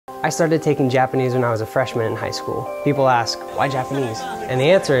I started taking Japanese when I was a freshman in high school. People ask, why Japanese? And the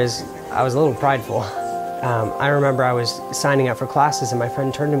answer is, I was a little prideful. I remember I was signing up for classes and my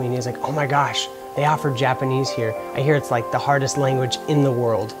friend turned to me and he was like, oh my gosh, they offer Japanese here. I hear it's like the hardest language in the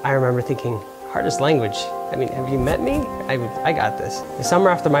world. I remember thinking, hardest language? I mean, have you met me? I got this. The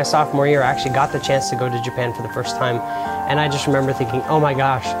summer after my sophomore year, I actually got the chance to go to Japan for the first time. And I just remember thinking, oh my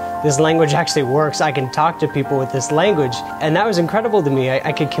gosh, this language actually works. I can talk to people with this language. And that was incredible to me.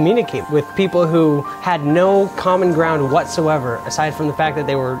 I could communicate with people who had no common ground whatsoever, aside from the fact that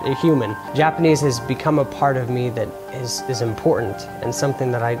they were a human. Japanese has become a part of me that is important and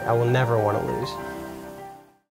something that I will never want to lose.